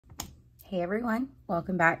Hey everyone,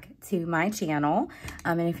 welcome back to my channel.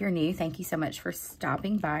 And if you're new, thank you so much for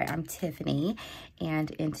stopping by. I'm Tiffany,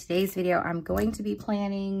 and in today's video, I'm going to be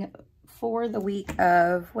planning for the week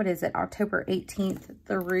of, what is it, October 18th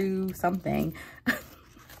through something.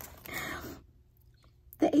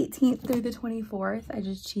 The 18th through the 24th. I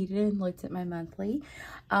just cheated and looked at my monthly.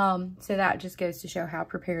 So that just goes to show how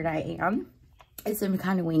prepared I am. So I'm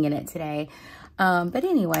kind of winging it today. But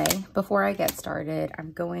anyway, before I get started,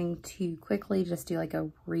 I'm going to quickly just do like a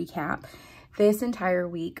recap. This entire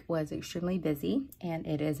week was extremely busy, and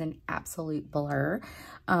it is an absolute blur.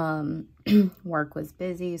 Work was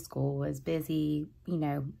busy, school was busy, you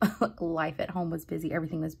know, life at home was busy,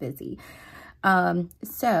 everything was busy.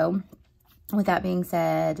 So with that being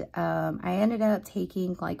said, I ended up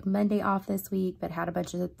taking like Monday off this week, but had a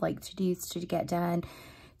bunch of like to-dos to get done.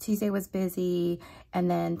 Tuesday was busy, and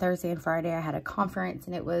then Thursday and Friday I had a conference,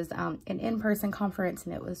 and it was an in-person conference,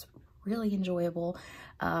 and it was really enjoyable.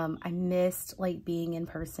 I missed like being in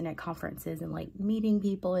person at conferences and like meeting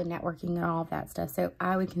people and networking and all of that stuff, so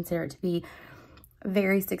I would consider it to be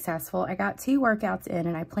very successful. I got 2 workouts in,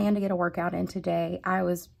 and I plan to get a workout in today. I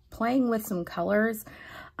was playing with some colors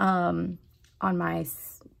on my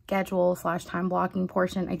schedule / time blocking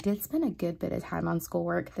portion. I did spend a good bit of time on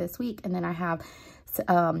schoolwork this week, and then I have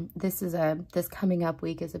this coming up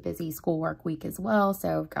week is a busy schoolwork week as well,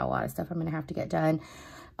 so I've got a lot of stuff I'm gonna have to get done.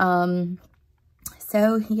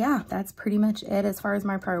 So yeah, that's pretty much it as far as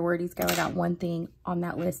my priorities go. I got one thing on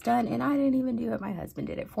that list done, and I didn't even do it. My husband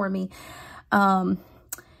did it for me. And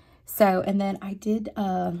then I did,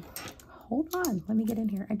 hold on, let me get in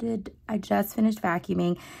here. I just finished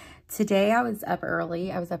vacuuming. Today I was up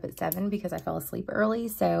early. I was up at 7 because I fell asleep early.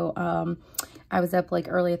 So I was up like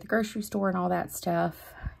early at the grocery store and all that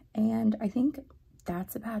stuff. And I think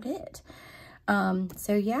that's about it.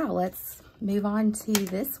 So yeah, let's move on to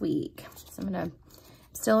this week. So I'm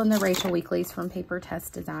still in the Rachel Weeklies from Paper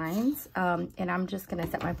Test Designs. And I'm just gonna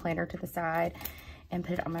set my planner to the side and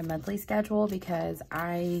put it on my monthly schedule because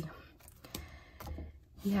I'm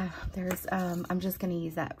just going to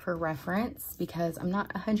use that for reference because I'm not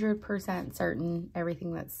 100% certain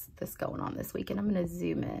everything that's going on this week. And I'm going to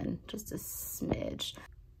zoom in just a smidge.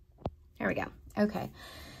 There we go. Okay.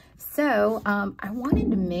 So, I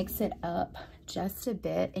wanted to mix it up just a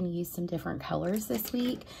bit and use some different colors this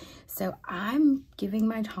week. So I'm giving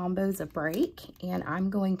my Tombos a break, and I'm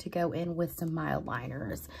going to go in with some mild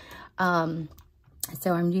liners.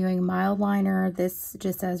 So I'm doing mild liner. This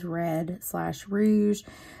just says red / rouge.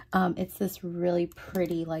 It's this really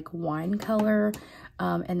pretty like wine color.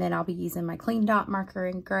 And then I'll be using my clean dot marker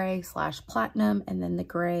in gray / platinum, and then the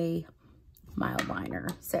gray mild liner.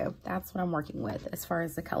 So that's what I'm working with as far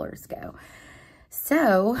as the colors go.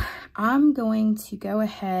 So I'm going to go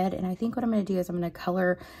ahead, and I think what I'm going to do is I'm going to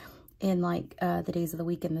color in like the days of the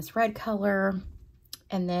week in this red color.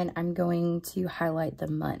 And then I'm going to highlight the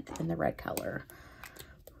month in the red color.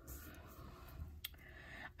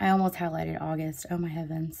 I almost highlighted August. Oh my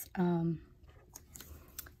heavens.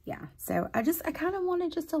 Yeah, so I kind of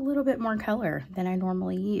wanted just a little bit more color than I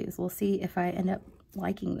normally use. We'll see if I end up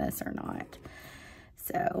liking this or not.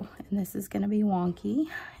 So, and this is going to be wonky,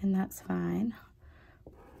 and that's fine.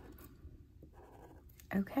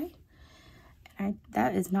 Okay.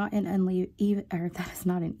 That is not an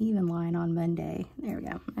even line on Monday. There we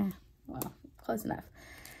go. Well, close enough.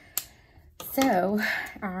 So,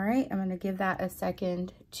 all right, I'm going to give that a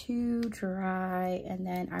second to dry, and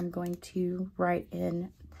then I'm going to write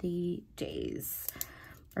in the days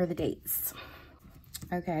or the dates.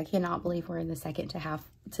 Okay, I cannot believe we're in the second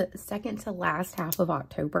to last half of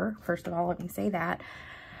October. First of all, let me say that.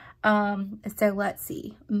 So let's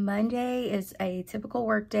see. Monday is a typical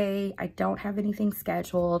work day. I don't have anything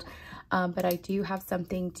scheduled, but I do have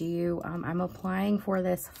something due. I'm applying for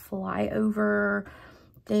this flyover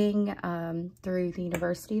thing through the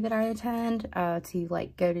university that I attend to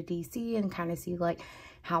like go to DC and kind of see like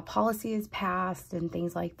how policy is passed and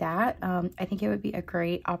things like that. I think it would be a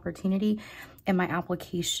great opportunity, and my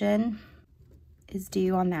application is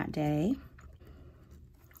due on that day.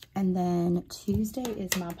 And then Tuesday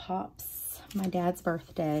is my dad's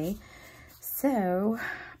birthday. So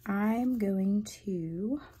I'm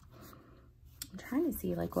trying to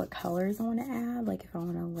see like what colors I want to add, like if I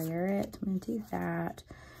want to layer it. I'm going to do that.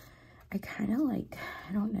 I kind of like,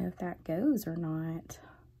 I don't know if that goes or not.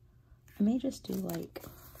 I may just do like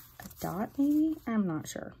a dot maybe. I'm not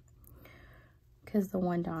sure. Because the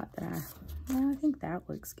one dot that I think that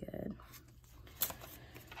looks good.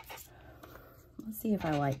 Let's see if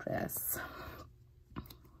I like this.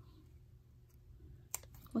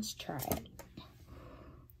 Let's try it.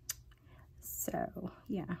 So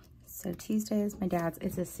yeah, so Tuesday is my dad's,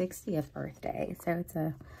 it's his 60th birthday. So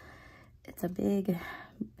it's a big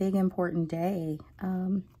important day.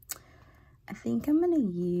 I think I'm gonna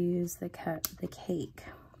use the cake.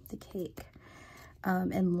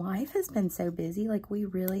 And life has been so busy, like we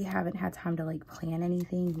really haven't had time to like plan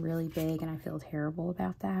anything really big, and I feel terrible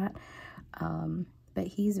about that. But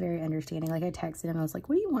he's very understanding. Like I texted him, I was like,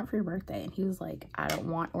 what do you want for your birthday? And he was like, I don't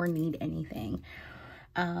want or need anything.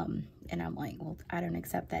 And I'm like, well, I don't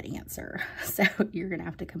accept that answer. So you're gonna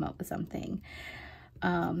have to come up with something.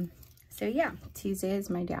 So yeah, Tuesday is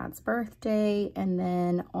my dad's birthday. And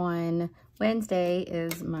then on Wednesday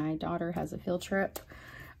is my daughter has a field trip.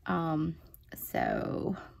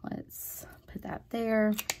 So let's put that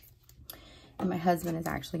there. And my husband is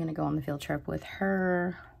actually going to go on the field trip with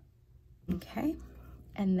her. Okay.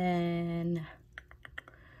 And then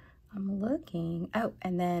I'm looking. Oh,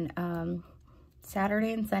 and then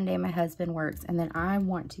Saturday and Sunday my husband works. And then I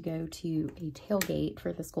want to go to a tailgate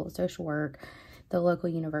for the School of Social Work, the local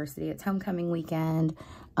university. It's homecoming weekend.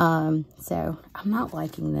 So I'm not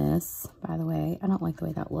liking this, by the way. I don't like the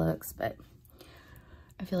way that looks, but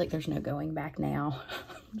I feel like there's no going back now.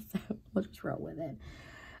 So we'll just roll with it.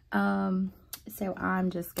 So I'm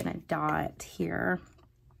just gonna dot here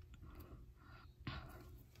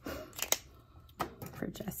for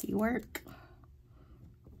Jesse work.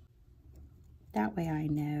 That way I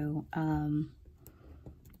know,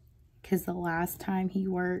 because the last time he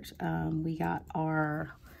worked, we got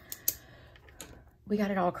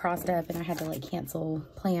it all crossed up, and I had to like cancel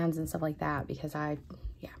plans and stuff like that because I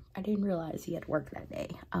didn't realize he had work that day.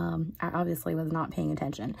 I obviously was not paying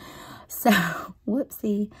attention. So,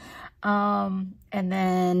 whoopsie. And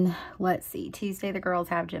then, let's see. Tuesday, the girls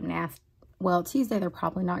have gymnastics. Well, Tuesday, they're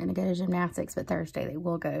probably not going to go to gymnastics, but Thursday, they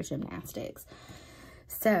will go to gymnastics.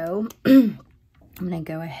 So, I'm going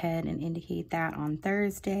to go ahead and indicate that on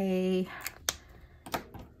Thursday,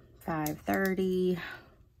 5:30.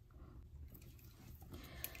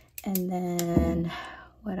 And then,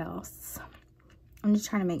 what else? I'm just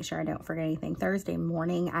trying to make sure I don't forget anything. Thursday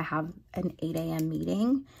morning, I have an 8 a.m.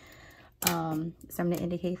 meeting. So I'm going to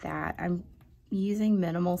indicate that. I'm using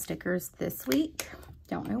minimal stickers this week.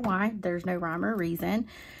 Don't know why. There's no rhyme or reason.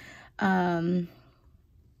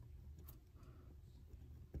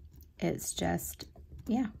 It's just,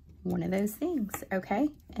 yeah, one of those things. Okay.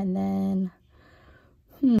 And then,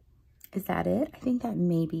 is that it? I think that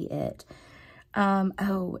may be it.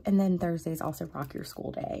 Oh, and then Thursday is also Rock Your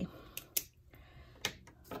School Day.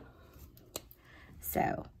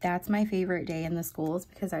 So that's my favorite day in the schools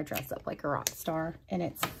because I dress up like a rock star and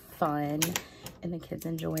it's fun and the kids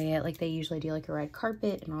enjoy it. Like they usually do like a red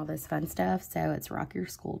carpet and all this fun stuff. So it's Rock Your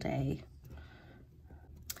School Day.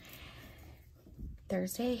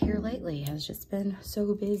 Thursday here lately has just been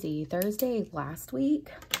so busy. Thursday last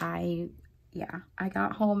week, I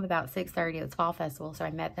got home about 6:30. It was Fall Festival. So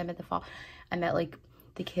I met them at the fall. I met like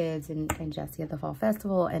the kids and Jesse at the Fall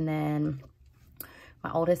Festival, and then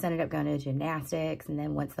my oldest ended up going to gymnastics. And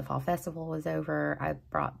then once the Fall Festival was over, I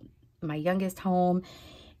brought my youngest home.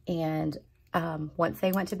 And once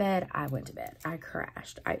they went to bed, I went to bed. I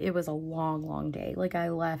crashed. It was a long, long day. Like I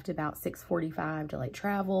left about 6:45 to like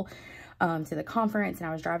travel to the conference. And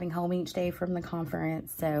I was driving home each day from the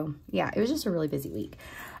conference. So yeah, it was just a really busy week.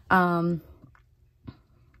 I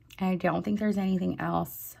don't think there's anything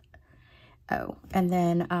else. Oh, and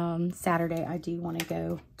then Saturday, I do want to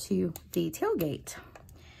go to the tailgate.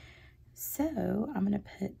 So I'm going to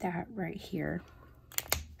put that right here.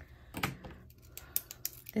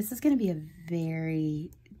 This is going to be a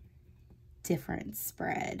very different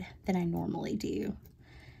spread than I normally do.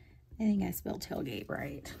 I think I spelled tailgate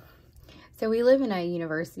right. So we live in a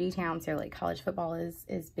university town, so like college football is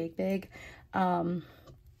big.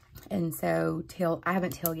 And so I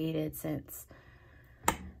haven't tailgated since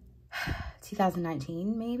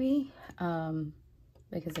 2019 maybe,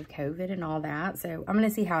 because of COVID and all that. So I'm going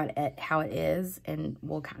to see how it is, and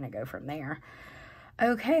we'll kind of go from there.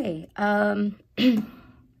 Okay.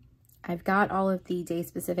 I've got all of the day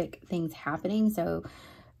specific things happening. So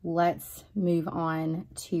let's move on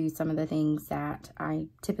to some of the things that I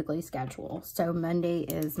typically schedule. So Monday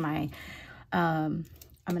is my, I'm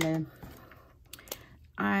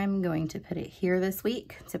going to put it here this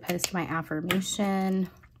week to post my affirmation.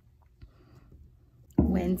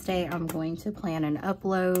 Wednesday, I'm going to plan an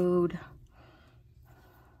upload.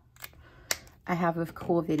 I have a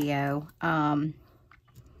cool video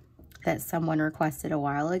that someone requested a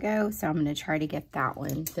while ago, so I'm going to try to get that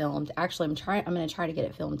one filmed. Actually, I'm going to try to get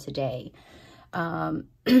it filmed today.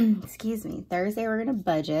 Excuse me. Thursday, we're going to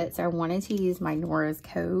budget. So I wanted to use my Nora's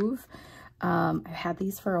Cove I've had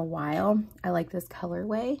these for a while. I like this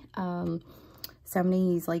colorway. So I'm going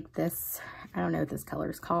to use like this, I don't know what this color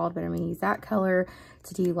is called, but I'm going to use that color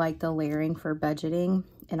to do like the layering for budgeting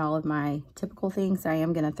and all of my typical things. So I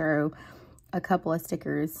am going to throw a couple of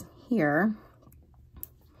stickers here.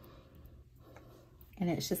 And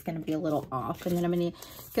it's just going to be a little off. And then I'm going to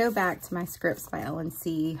go back to my Scripts by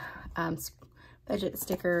LNC budget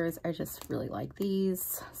stickers. I just really like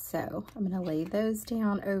these. So I'm going to lay those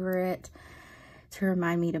down over it to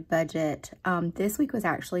remind me to budget. This week was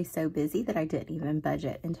actually so busy that I didn't even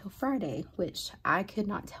budget until Friday, which I could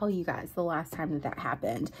not tell you guys the last time that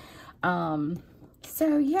happened.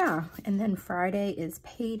 So yeah, and then Friday is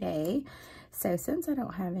payday. So since I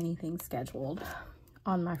don't have anything scheduled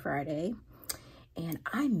on my Friday, and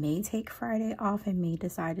I may take Friday off and may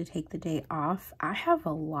decide to take the day off, I have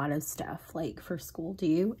a lot of stuff like for school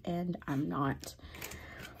due, and I'm not,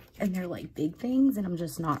 and they're like big things, and I'm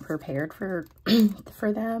just not prepared for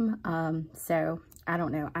for them. So I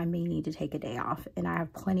don't know, I may need to take a day off, and I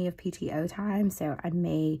have plenty of PTO time, so I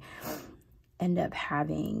may end up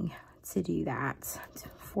having to do that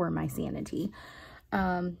for my sanity.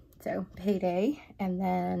 So payday. And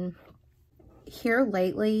then here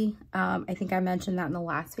lately, I think I mentioned that in the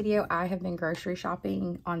last video, I have been grocery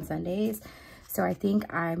shopping on Sundays. So I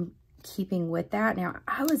think I'm keeping with that. Now,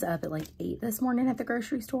 I was up at like 8 this morning at the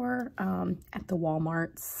grocery store, at the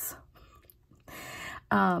Walmarts.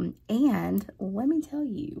 And let me tell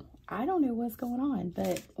you, I don't know what's going on,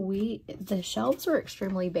 but the shelves were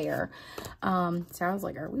extremely bare. So I was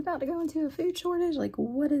like, are we about to go into a food shortage? Like,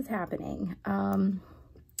 what is happening?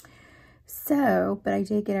 But I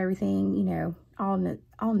did get everything, you know,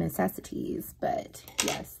 all necessities. But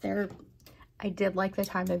yes, I did like the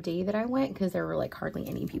time of day that I went because there were like hardly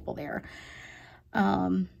any people there.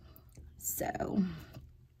 And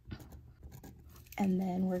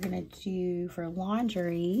then we're gonna do for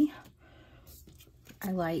laundry,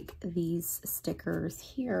 I like these stickers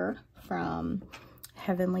here from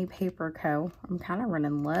Heavenly Paper Co. I'm kind of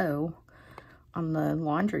running low on the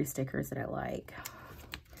laundry stickers that I like.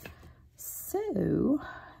 So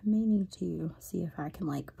I may need to see if I can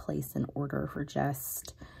like place an order for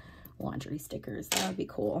just laundry stickers. That would be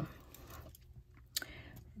cool.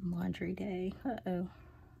 Laundry day. Uh-oh.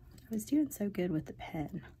 I was doing so good with the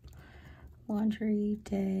pen. Laundry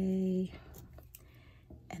day.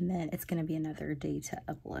 And then it's going to be another day to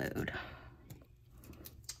upload.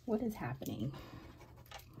 What is happening?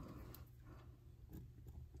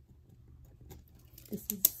 This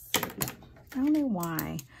is, I don't know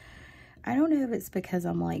why. I don't know if it's because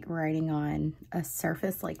I'm like writing on a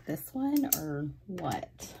surface like this one or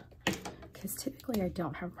what. Because typically I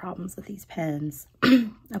don't have problems with these pens.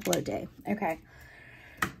 Upload day. Okay.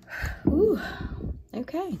 Ooh.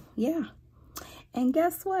 Okay. Yeah. And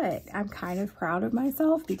guess what? I'm kind of proud of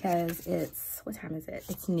myself because it's, what time is it?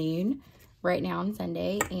 It's noon right now on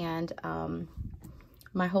Sunday, and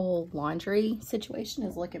my whole laundry situation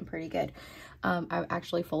is looking pretty good. I've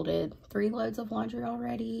actually folded 3 loads of laundry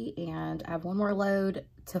already, and I have 1 more load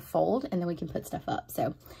to fold, and then we can put stuff up.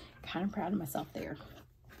 So kind of proud of myself there.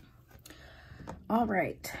 All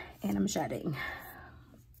right, and I'm shedding.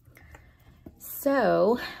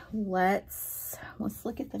 So let's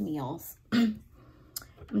look at the meals.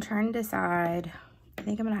 I'm trying to decide. I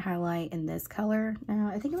think I'm going to highlight in this color. Now,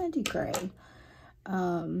 I think I'm going to do gray.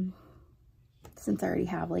 Since I already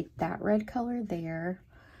have like that red color there,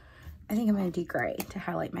 I think I'm going to do gray to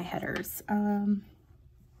highlight my headers.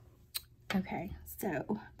 Okay,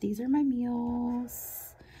 so these are my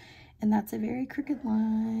meals. And that's a very crooked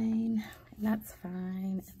line. And that's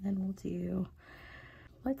fine. And then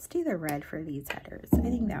let's do the red for these headers. I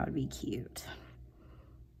think that would be cute.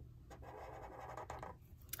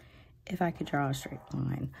 If I could draw a straight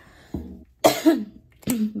line.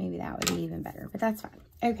 Maybe that would be even better, but that's fine.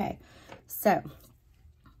 Okay, so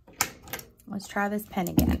let's try this pen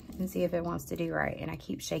again and see if it wants to do right. And I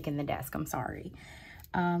keep shaking the desk, I'm sorry.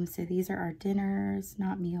 So these are our dinners,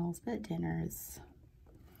 not meals, but dinners.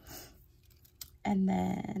 And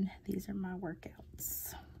then these are my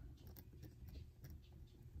workouts.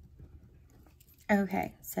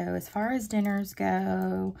 Okay, so as far as dinners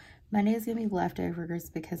go, Monday is going to be leftovers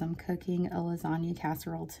because I'm cooking a lasagna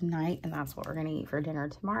casserole tonight, and that's what we're going to eat for dinner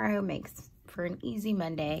tomorrow. Makes for an easy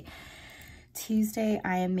Monday. Tuesday,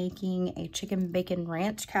 I am making a chicken bacon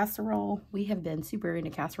ranch casserole. We have been super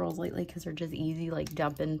into casseroles lately because they're just easy, like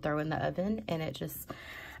dump and throw in the oven, and it just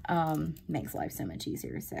makes life so much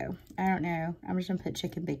easier. So, I don't know. I'm just going to put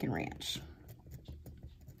chicken bacon ranch,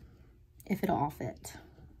 if it'll all fit.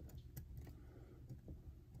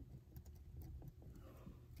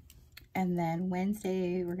 And then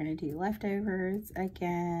Wednesday, we're going to do leftovers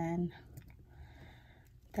again.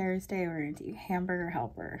 Thursday, we're going to do hamburger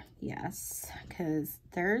helper. Yes, because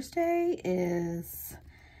Thursday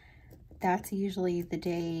that's usually the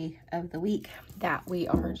day of the week that we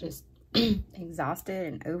are just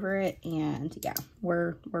exhausted and over it. And yeah,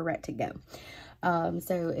 we're ready to go.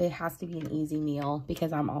 So it has to be an easy meal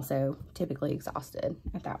because I'm also typically exhausted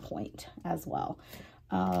at that point as well.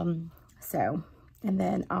 And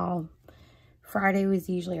then Friday was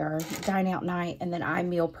usually our dine out night, and then I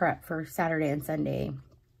meal prep for Saturday and Sunday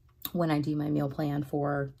when I do my meal plan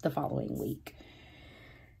for the following week.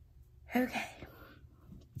 Okay.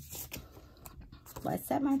 Let's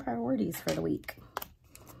set my priorities for the week.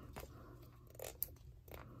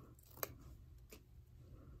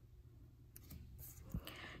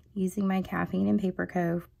 Using my Caffeine and Paper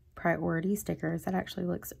Co. priority stickers. That actually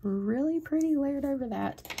looks really pretty layered over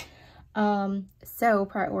that. So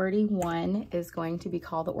priority 1 is going to be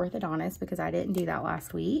call the orthodontist because I didn't do that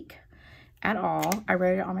last week at all. I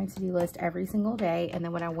wrote it on my to-do list every single day. And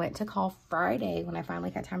then when I went to call Friday, when I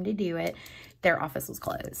finally had time to do it, their office was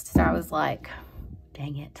closed. So I was like,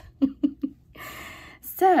 dang it.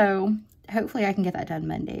 So hopefully I can get that done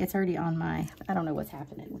Monday. It's already on my, I don't know what's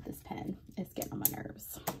happening with this pen. It's getting on my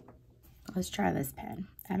nerves. Let's try this pen.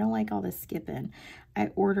 I don't like all this skipping. I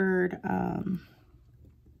ordered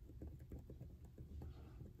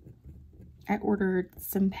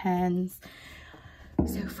some pens.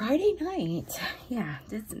 So Friday night, yeah,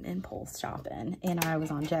 did some impulse shopping. And I was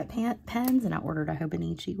on Jet Pens and I ordered a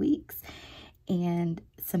Hobonichi Weeks and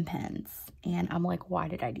some pens. And I'm like, why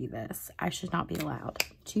did I do this? I should not be allowed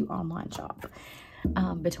to online shop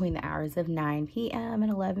between the hours of 9 p.m.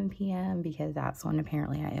 and 11 p.m. because that's when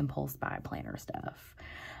apparently I impulse buy planner stuff.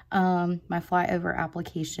 My flyover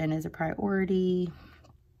application is a priority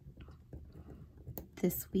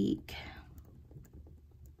this week.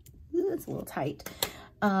 Ooh, it's a little tight.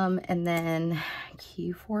 And then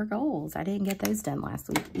Q4 goals. I didn't get those done last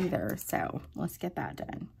week either. So let's get that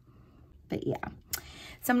done. But yeah.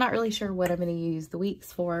 So I'm not really sure what I'm going to use the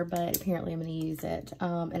weeks for, but apparently I'm going to use it.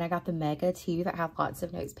 And I got the Mega too that have lots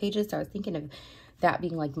of notes pages. So I was thinking of that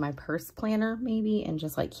being like my purse planner maybe, and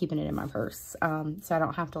just like keeping it in my purse. So I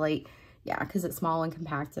don't have to like, yeah, because it's small and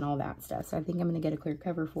compact and all that stuff. So I think I'm going to get a clear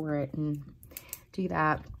cover for it and do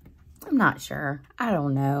that. I'm not sure. I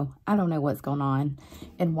don't know. I don't know what's going on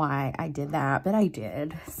and why I did that, but I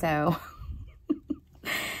did. So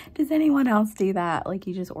does anyone else do that? Like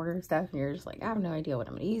you just order stuff and you're just like, I have no idea what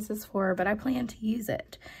I'm going to use this for, but I plan to use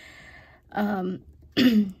it.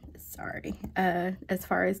 Sorry. As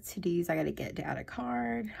far as to-dos, I got to get data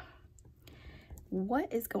card.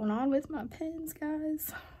 What is going on with my pens,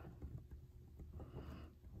 guys?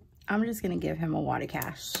 I'm just going to give him a wad of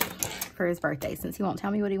cash for his birthday. Since he won't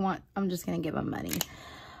tell me what he wants, I'm just going to give him money.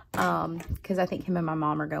 Because I think him and my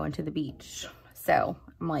mom are going to the beach. So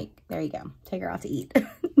I'm like, there you go. Take her out to eat.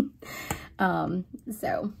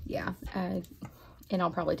 So yeah. And I'll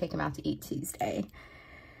probably take him out to eat Tuesday.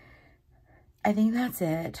 I think that's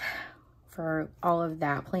it for all of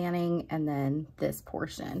that planning and then this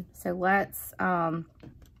portion. So let's, as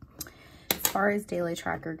far as daily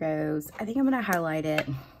tracker goes, I think I'm going to highlight it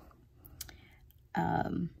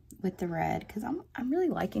with the red because I'm really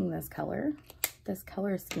liking this color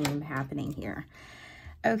scheme happening here.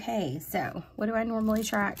 Okay, so what do I normally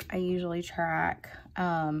track? I usually track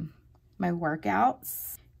my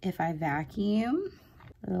workouts, if I vacuum,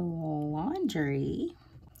 the laundry,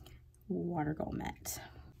 water goal met.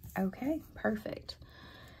 Okay, perfect.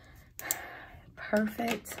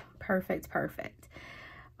 Perfect.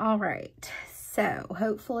 All right. So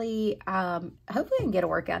hopefully I can get a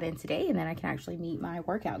workout in today and then I can actually meet my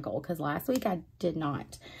workout goal because last week I did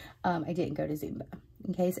not. I didn't go to Zumba.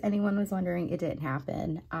 In case anyone was wondering, it didn't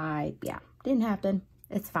happen. Didn't happen.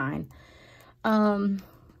 It's fine.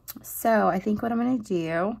 So I think what I'm going to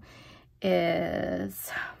do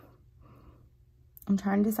is I'm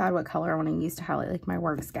trying to decide what color I want to use to highlight like my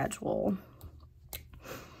work schedule.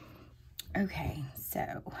 Okay,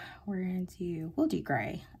 so we'll do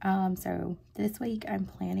gray. So this week I'm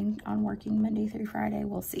planning on working Monday through Friday.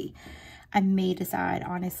 We'll see. I may decide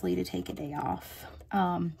honestly to take a day off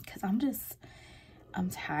because I'm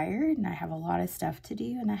tired and I have a lot of stuff to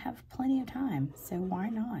do and I have plenty of time. So why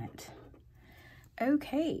not?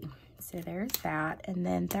 Okay, so there's that. And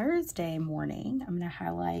then Thursday morning, I'm going to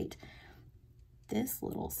highlight this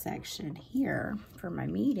little section here for my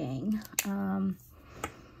meeting.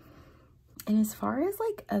 And as far as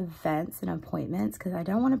like events and appointments, because I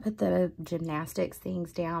don't want to put the gymnastics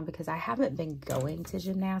things down because I haven't been going to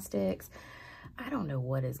gymnastics. I don't know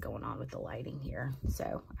what is going on with the lighting here,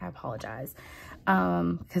 so I apologize.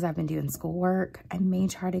 Because I've been doing schoolwork. I may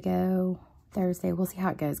try to go Thursday. We'll see how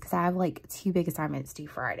it goes, because I have like 2 big assignments due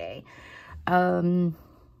Friday. So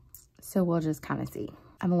we'll just kind of see.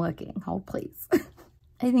 I'm looking. Hold, please.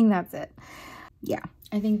 I think that's it. Yeah,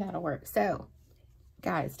 I think that'll work. So,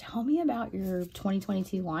 guys, tell me about your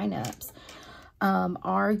 2022 lineups.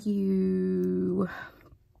 Are you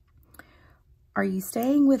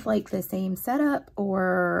staying with like the same setup,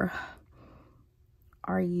 or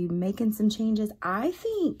are you making some changes? I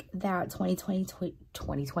think that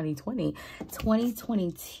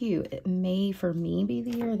 2022, it may for me be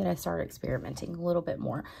the year that I start experimenting a little bit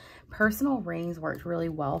more. Personal rings worked really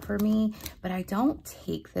well for me, but I don't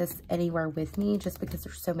take this anywhere with me just because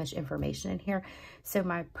there's so much information in here. So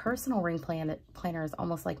my personal ring planner is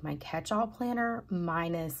almost like my catch-all planner,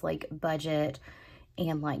 minus like budget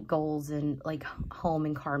and like goals and like home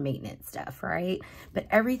and car maintenance stuff, right? But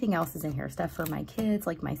everything else is in here. Stuff for my kids,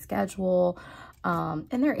 like my schedule.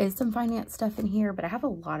 And there is some finance stuff in here, but I have a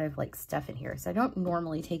lot of like stuff in here. So I don't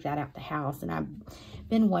normally take that out the house. And I've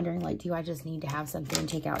been wondering, like, do I just need to have something,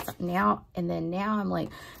 take out something out? And then now I'm like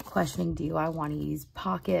questioning, do I want to use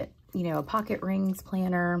pocket, you know, a pocket rings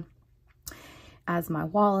planner as my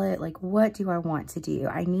wallet? Like, what do I want to do?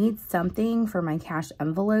 I need something for my cash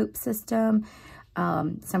envelope system. So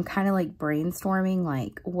I'm kind of like brainstorming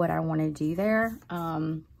like what I want to do there.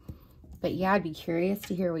 But yeah, I'd be curious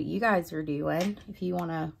to hear what you guys are doing. If you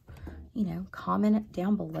want to, you know, comment it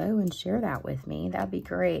down below and share that with me, that'd be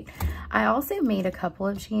great. I also made a couple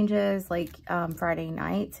of changes, like Friday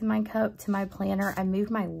night to my planner. I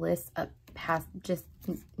moved my list up past just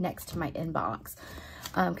next to my inbox,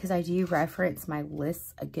 because I do reference my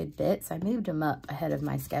lists a good bit. So I moved them up ahead of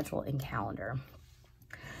my schedule and calendar.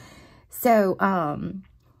 So,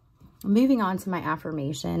 moving on to my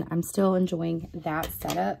affirmation, I'm still enjoying that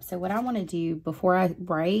setup. So what I want to do before I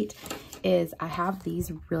write is I have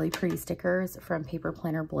these really pretty stickers from Paper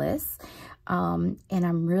Planner Bliss. And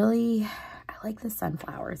I like the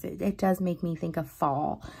sunflowers. It does make me think of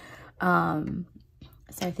fall. So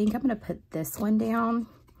I think I'm going to put this one down,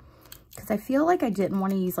 because I feel like I didn't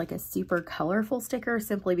want to use like a super colorful sticker,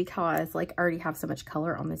 simply because like I already have so much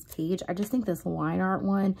color on this page. I just think this line art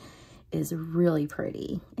one is really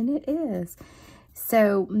pretty, and it is.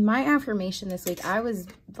 So my affirmation this week, I was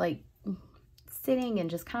like sitting and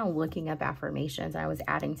just kind of looking up affirmations. I was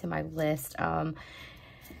adding to my list. I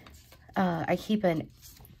keep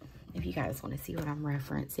if you guys want to see what I'm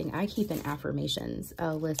referencing, I keep an affirmations,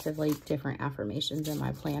 a list of like different affirmations in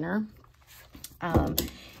my planner. And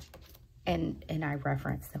I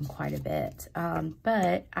reference them quite a bit.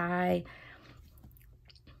 But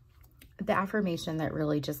the affirmation that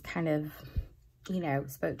really just kind of, you know,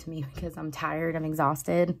 spoke to me, because I'm tired, I'm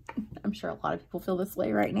exhausted. I'm sure a lot of people feel this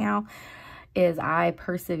way right now, is I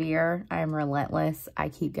persevere, I am relentless, I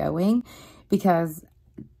keep going. Because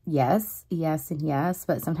yes, and yes,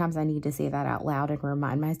 but sometimes I need to say that out loud and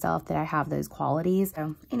remind myself that I have those qualities.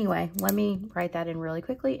 So anyway, let me write that in really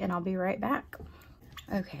quickly and I'll be right back.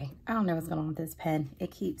 Okay, I don't know what's going on with this pen.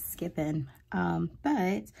 It keeps skipping,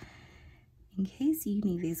 but in case you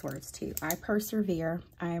need these words too, I persevere,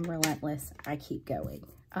 I am relentless, I keep going.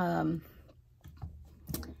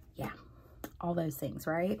 Yeah, all those things,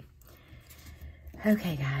 right?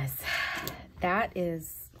 Okay, guys, that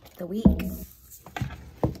is the week,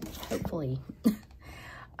 hopefully.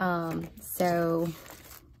 So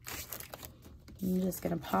I'm just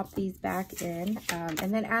going to pop these back in.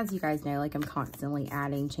 And then, as you guys know, like I'm constantly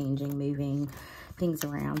adding, changing, moving things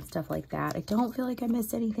around, stuff like that. I don't feel like I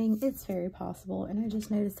missed anything. It's very possible. And I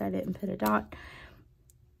just noticed I didn't put a dot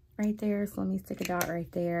right there. So let me stick a dot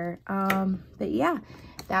right there. But yeah,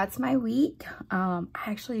 that's my week. I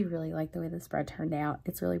actually really like the way the spread turned out.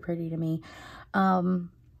 It's really pretty to me. So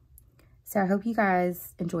I hope you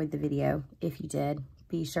guys enjoyed the video. If you did,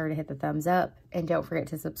 be sure to hit the thumbs up and don't forget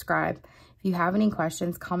to subscribe. If you have any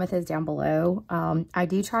questions, comment those down below. I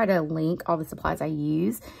do try to link all the supplies I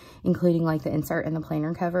use, including like the insert and the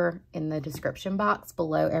planner cover, in the description box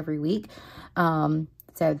below every week. So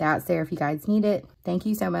that's there if you guys need it. Thank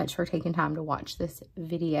you so much for taking time to watch this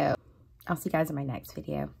video. I'll see you guys in my next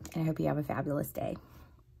video, and I hope you have a fabulous day.